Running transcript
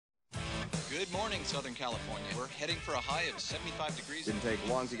Good morning, Southern California. We're heading for a high of 75 degrees. Didn't take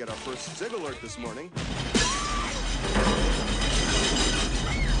long to get our first SIG alert this morning.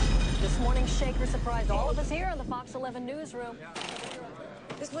 This morning's shaker surprised all of us here in the Fox 11 newsroom.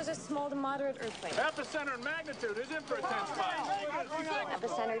 This was a small to moderate earthquake. Epicenter in magnitude is in for a 10 spot.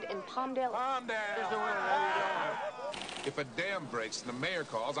 Epicentered in Palmdale. If a dam breaks and the mayor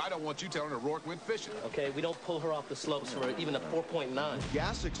calls, I don't want you telling O'Rourke went fishing. Okay, we don't pull her off the slopes for even a 4.9.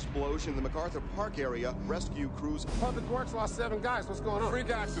 Gas explosion in the MacArthur Park area. Rescue crews. Public Works lost 7 guys. What's going on?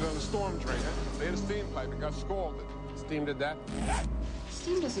 Freak accident on the storm drain. They hit a steam pipe and got scalded. Steam did that?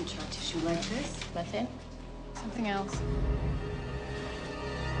 Steam doesn't show tissue like this. Methane? Something else.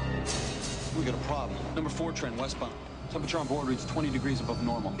 We got a problem. Number 4 trend westbound. Temperature on board reads 20 degrees above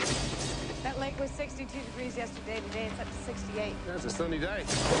normal. That lake was 62 degrees yesterday. Today it's up to 68. Yeah, it's a sunny day.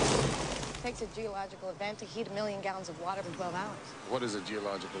 It takes a geological event to heat 1 million gallons of water for 12 hours. What is a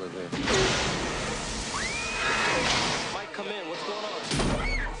geological event? Mike, come in. What's going on?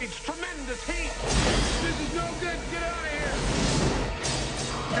 It's tremendous heat. This is no good. Get out of here.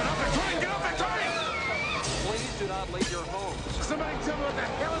 Get up and turn. Get up and turn. Please do not leave your homes. Somebody tell me what the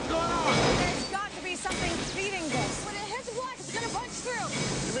hell is going on. There's got to be something feeding this. When it hits black, it's going to punch through.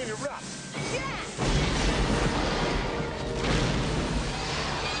 You mean you're rough? Yeah.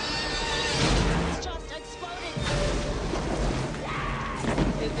 It's just exploded.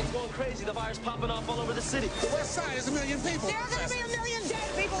 It's going crazy. The fire's popping off all over the city. The west side is 1 million people. There are going to be 1 million dead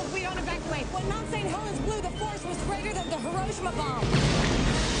people if we don't evacuate. When Mount St. Helens blew, the force was greater than the Hiroshima bomb.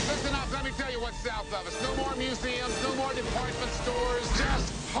 Listen up, let me tell you what's south of us. No more museums, no more department stores,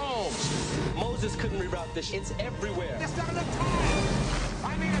 just homes. Moses couldn't reroute this. It's everywhere. It's not enough time.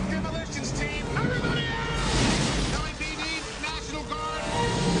 I need a demolitions team. Everybody out! LAPD, National Guard.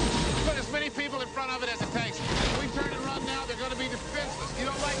 Put as many people in front of it as it takes. If we turn and run now, they're going to be defenseless. You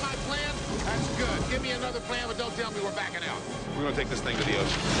don't like my plan? That's good. Give me another plan, but don't tell me we're backing out. We're going to take this thing to the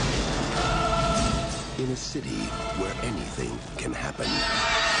ocean. In a city where anything can happen.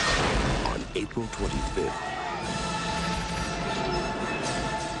 On April 25th,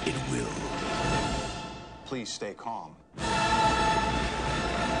 it will. Please stay calm.